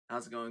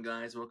How's it going,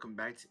 guys? Welcome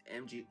back to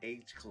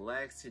MGH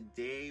Collects.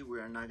 Today we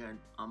are not going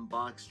to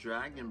unbox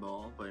Dragon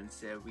Ball, but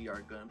instead we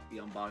are going to be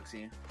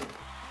unboxing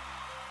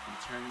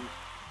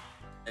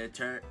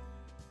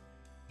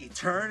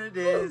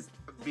Eternatus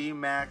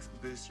VMAX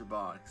Booster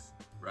Box.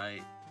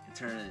 Right?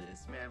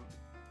 Eternatus, man.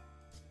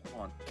 Come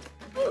on.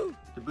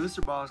 The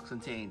booster box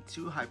contains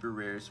two hyper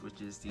rares,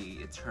 which is the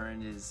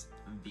Eternatus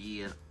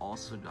V and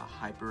also the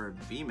Hyper Rare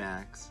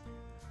VMAX.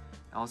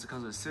 It also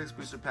comes with 6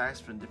 booster packs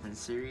from different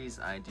series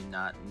I do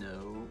not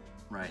know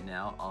right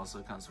now. Also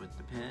comes with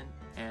the pin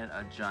and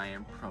a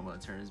giant promo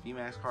Eternatus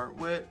VMAX card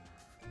with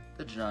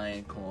the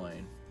giant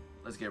coin.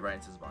 Let's get right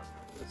into this box.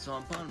 So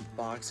upon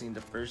unboxing,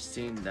 the first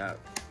thing that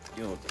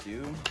you'll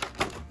do,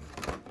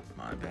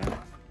 my bad.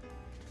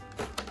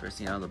 First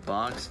thing out of the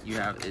box you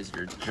have is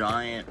your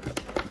giant.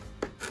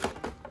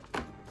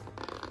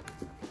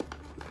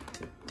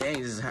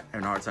 Dang, this is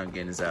having a hard time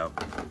getting this out.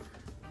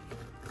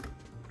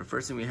 The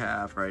first thing we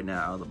have right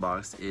now out of the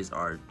box is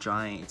our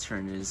giant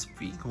Eternatus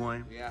V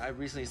coin. Yeah, I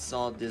recently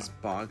saw this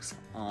box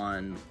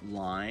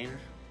online,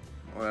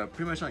 or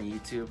pretty much on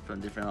YouTube,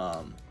 from different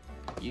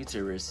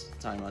YouTubers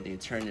talking about the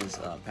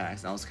Eternatus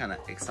packs, and I was kind of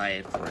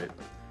excited for it.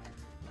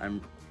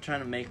 I'm trying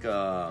to make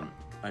a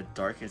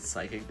dark and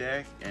psychic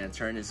deck, and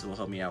Eternatus will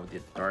help me out with the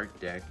dark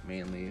deck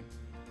mainly,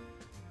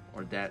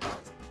 or that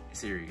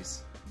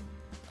series.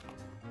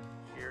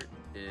 Here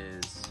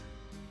is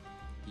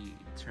the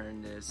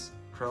Eternatus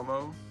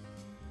promo.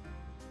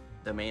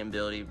 The main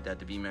ability that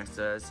the VMAX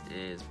does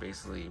is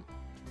basically,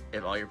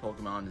 if all your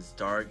Pokemon is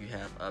dark, you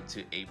have up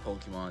to 8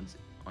 Pokemon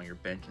on your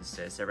bench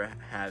instead. Instead of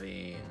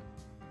having, I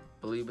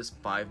believe it's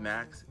 5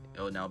 max,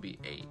 it will now be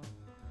 8.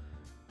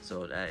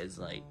 So that is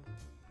like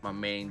my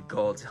main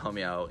goal to help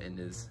me out in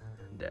this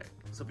deck.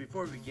 So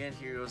before we begin,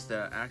 here goes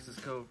the access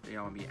code that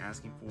y'all will be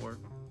asking for.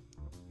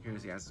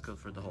 Here's the access code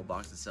for the whole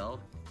box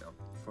itself,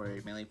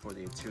 mainly for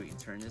the 2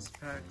 Eternatus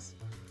packs.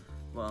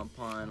 Well,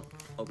 upon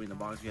opening the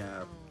box, you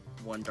have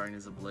 1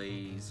 Darkness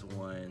Ablaze,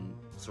 1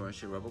 Sword and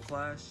Shield Rebel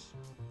Clash,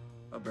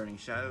 a Burning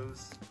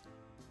Shadows,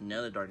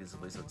 another Darkness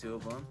Ablaze, so 2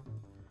 of them,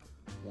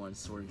 1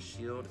 Sword and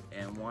Shield,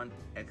 and 1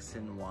 X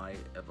and Y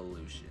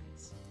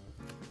Evolutions.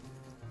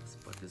 Let's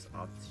put this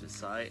off to the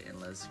side and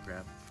let's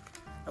grab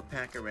a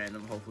pack at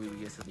random. Hopefully we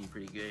get something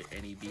pretty good.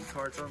 Any B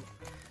cards or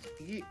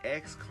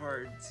EX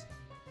cards.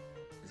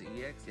 Is it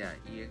EX? Yeah,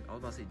 EX. I was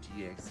about to say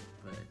GX,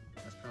 but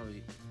that's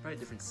probably a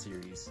different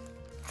series.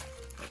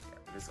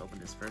 Let's open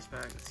this first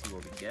pack and see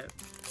what we get.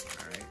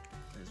 Alright,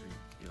 let's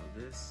reveal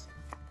this.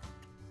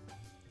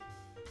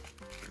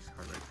 First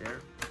card right there.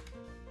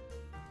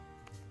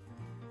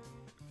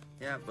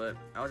 Yeah, but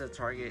I was at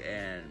Target,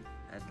 and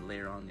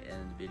later on the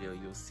end of the video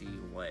you'll see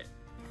what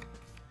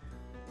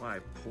I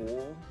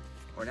pull,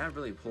 or not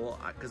really pull,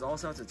 because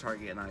also I was at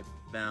Target and I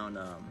found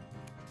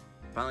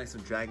finally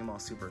some Dragon Ball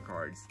Super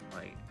cards.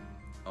 Like,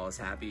 I was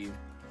happy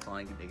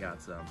finally they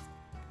got some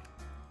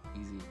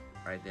easy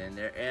right then and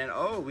there. And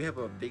oh, we have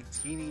a big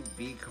teeny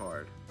B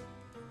card.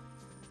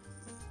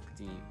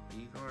 Teeny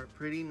B card,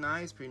 pretty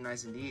nice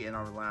indeed. And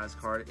our last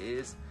card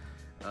is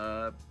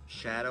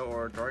Shadow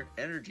or Dark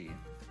Energy.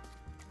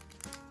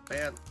 But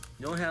yeah,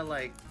 you only had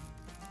like,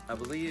 I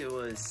believe it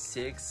was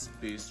 6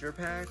 booster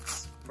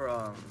packs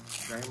from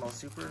Dragon Ball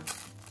Super.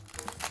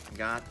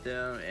 Got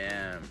them,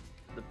 and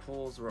the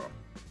pulls were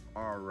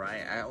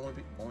alright. I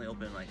only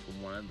opened like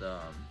one of the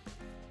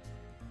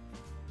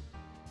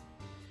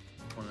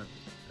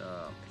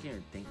I can't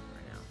even think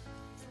right now.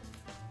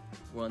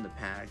 One of the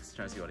packs,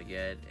 trying to see what I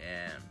get,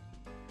 and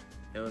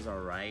it was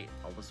alright.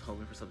 I was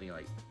hoping for something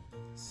like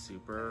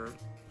super,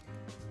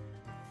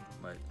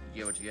 but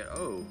you get what you get.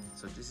 Oh,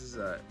 so this is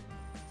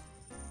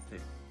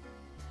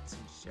some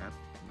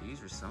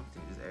Japanese or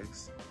something.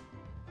 This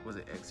was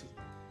it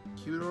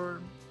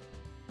Executor?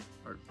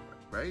 Or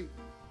right?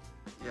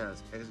 Yeah,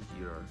 it's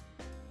Executor.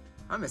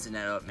 I'm messing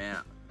that up,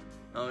 man.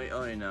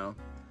 Only know.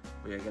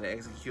 But yeah, I got an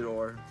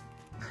Executor,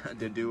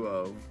 the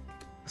Duo,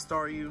 a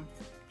Staryu,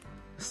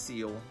 a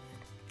Seal,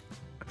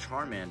 a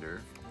Charmander,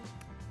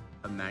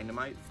 a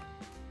Magnemite,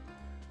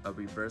 a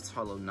Reverse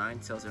Hollow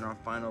Ninetales, and our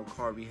final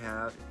card we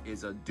have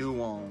is a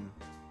Duong.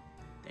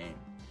 Dang,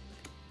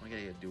 I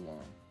gotta get a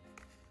Duong.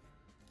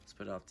 Let's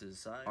put it off to the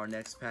side. Our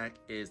next pack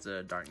is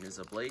the Darkness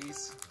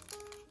Ablaze.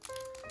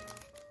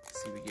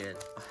 See, we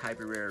get a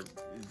Hyper Rare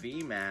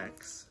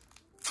VMAX,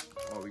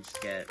 or we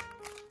just get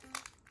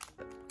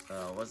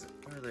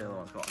what are the other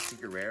ones called?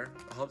 Secret Rare.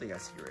 I hope they got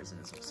Secret Rares in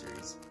this whole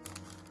series.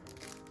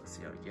 Let's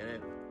see how we get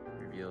it.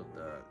 Reveal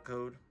the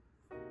code.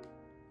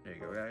 There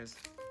you go, guys.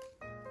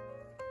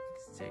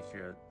 Let's take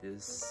care of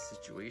this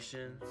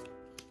situation.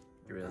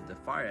 Get rid of the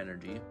Fire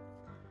Energy.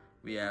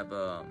 We have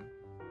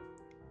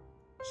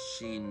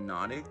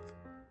Shinotic,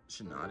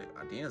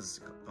 I think it's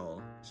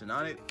called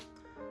Shinotic,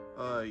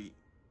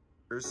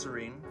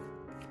 Ursaring,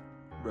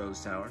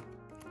 Rose Tower,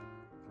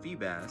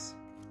 Feebas,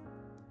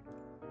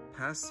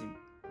 Passing.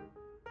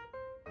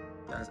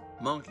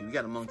 Monkey, we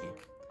got a Monkey.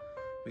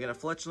 We got a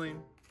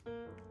Fletchling,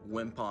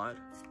 Wimpod,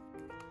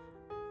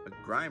 a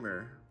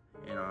Grimer,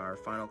 and our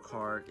final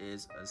card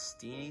is a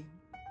Steenie.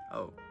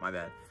 Oh, my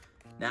bad.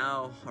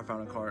 Now, our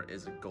final card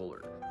is a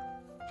Golard.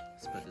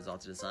 Let's put this off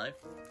to the side.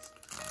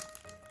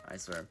 I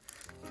swear.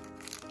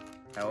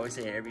 I always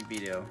say in every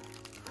video,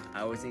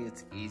 I always think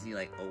it's easy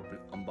like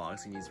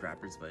unboxing these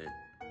wrappers, but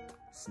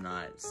it's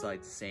not. It's like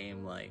the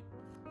same like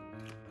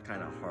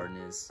kind of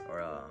hardness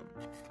or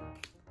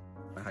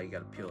how you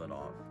gotta peel it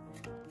off.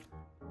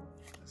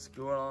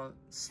 Squirrel,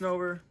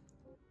 Snover,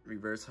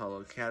 Reverse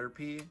Hollow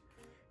Caterpie,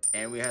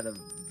 and we had a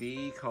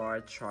V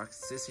card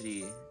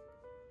Toxicity.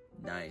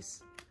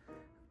 Nice.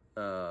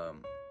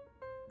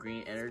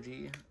 Green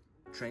Energy,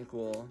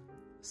 Tranquil,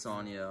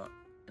 Sonia,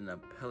 and a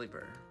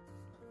Pelipper.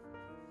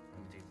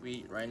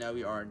 Right now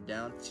we are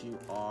down to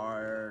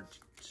our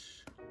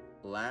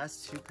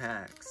last 2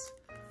 packs.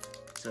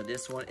 So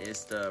this one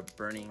is the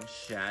Burning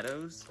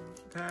Shadows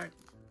pack.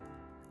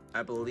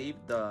 I believe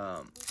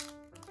the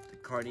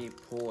card you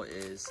pull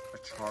is a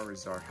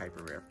Charizard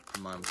Hyper Rare,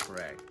 if I'm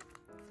correct.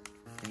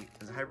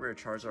 It's a Hyper Rare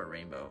Charizard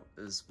Rainbow.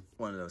 It's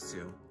one of those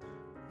 2.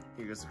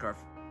 Here goes the card.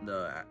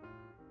 I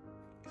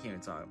can't even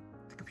talk.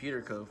 The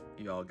computer code.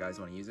 You all guys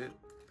want to use it?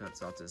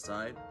 That's off to the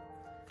side.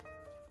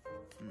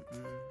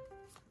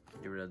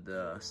 Get rid of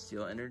the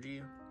Steel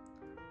Energy.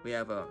 We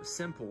have a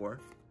Simpor,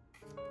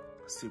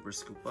 Super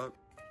Scoop Up,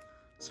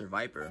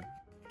 Survivor,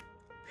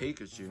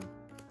 Pikachu,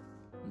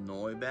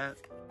 Noibat,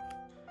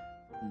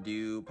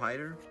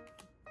 Dewpider,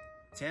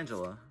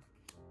 Tangela,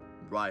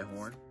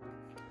 Rhyhorn,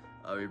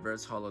 a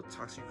Reverse Hollow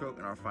Toxicroak,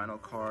 and our final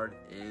card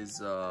is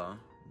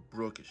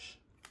Brookish.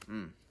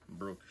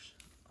 Brookish.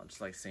 I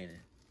just like saying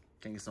it.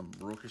 Can I get some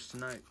Brookish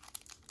tonight?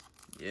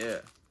 Yeah.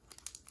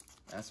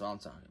 That's what I'm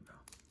talking about.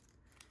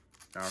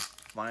 Our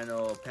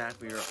final pack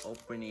we are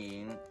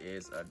opening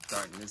is a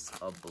Darkness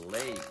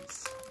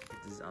Ablaze.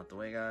 Get this out the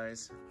way,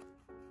 guys.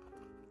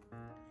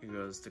 Here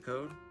goes the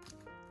code.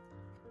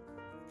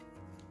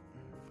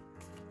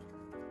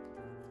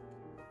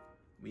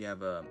 We have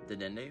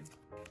Dedenne,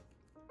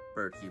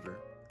 Birdkeeper,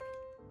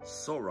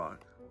 Solrock,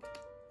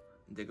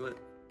 Diglett,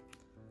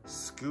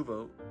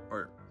 Squirrel.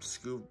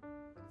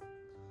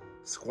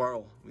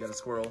 We got a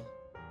Squirrel,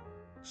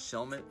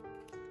 Shelmet,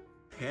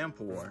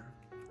 Pampor,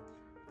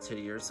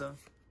 Teddiursa,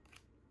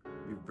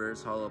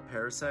 Reverse Hollow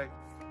Parasect,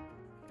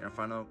 and our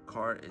final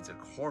card is a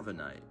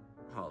Corviknight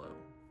Hollow.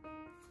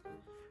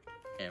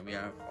 And we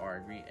have our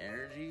Green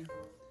Energy.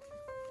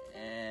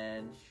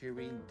 And here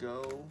we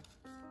go.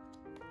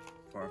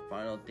 For our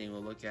final thing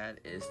we'll look at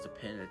is the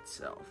pin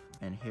itself.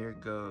 And here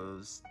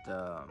goes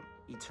the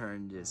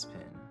Eternatus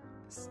pin.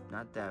 It's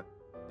not that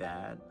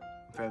bad.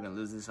 If I'm gonna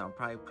lose this, I'll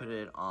probably put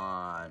it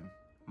on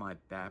my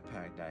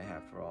backpack that I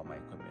have for all my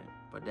equipment.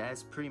 But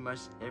that's pretty much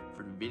it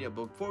for the video.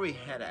 But before we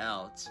head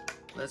out,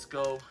 let's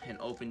go and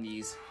open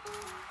these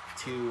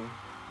 2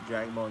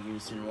 Dragon Ball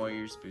Unison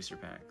Warriors booster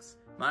packs.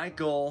 My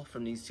goal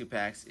from these 2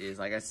 packs is,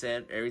 like I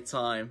said, every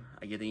time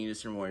I get the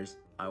Unison Warriors,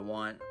 I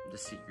want the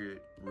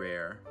secret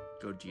rare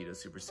Gogeta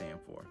Super Saiyan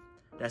 4.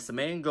 That's the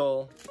main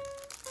goal.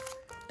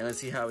 And let's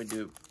see how we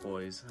do it,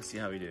 boys. Let's see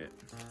how we do it.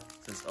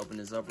 So let's open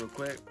this up real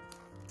quick.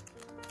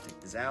 Take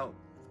this out.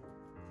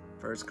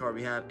 First card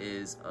we have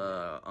is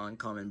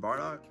Uncommon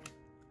Bardock,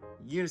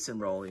 Unison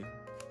Broly,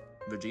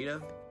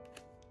 Vegeta,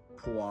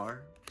 Puar,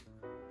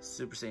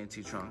 Super Saiyan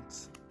 2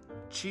 Trunks,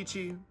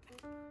 Chi-Chi,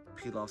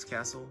 Pilaf's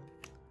Castle,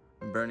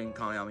 Burning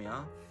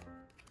Kamehameha,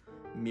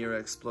 Mira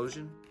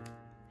Explosion,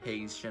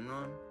 Haze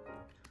Shenron,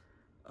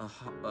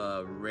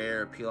 a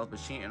rare Pilaf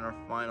Machine, and our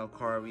final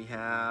card we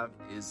have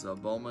is a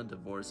Bulma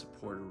Divorce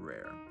Supporter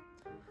Rare.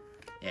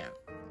 Yeah,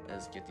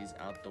 let's get these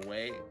out the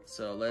way.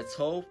 So let's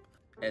hope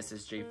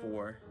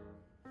SSJ4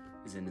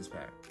 is in this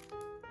pack.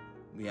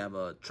 We have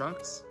a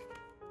Trunks,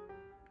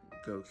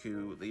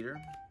 Goku Leader,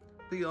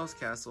 Pilaf's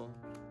Castle,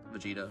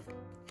 Vegeta,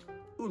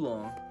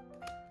 Oolong,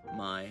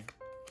 Mai,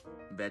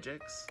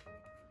 Vegex,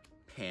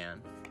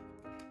 Pan,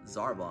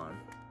 Zarbon,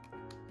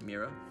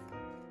 Mira,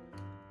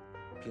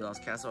 Pilaf's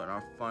Castle, and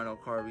our final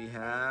card we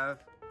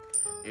have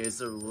is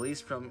the release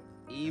from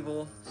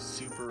Evil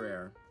Super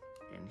Rare.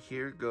 And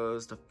here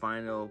goes the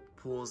final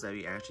pulls that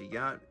we actually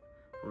got.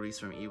 Release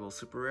from Evil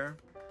Super Rare,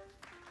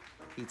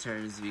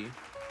 Eternatus V,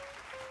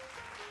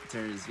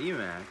 Eternatus V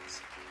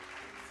Max,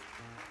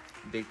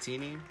 Big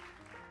Teeny,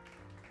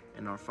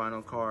 and our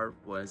final card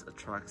was a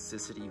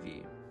Toxicity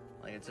V.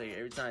 Like I tell you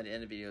every time at the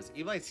end of videos, if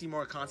you'd like to see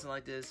more content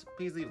like this,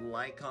 please leave a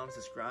like, comment,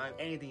 subscribe.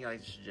 Anything you'd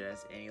like to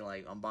suggest, any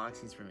like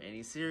unboxings from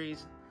any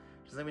series,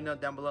 just let me know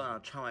down below and I'll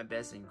try my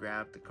best and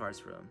grab the cards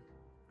for them.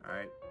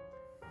 Alright?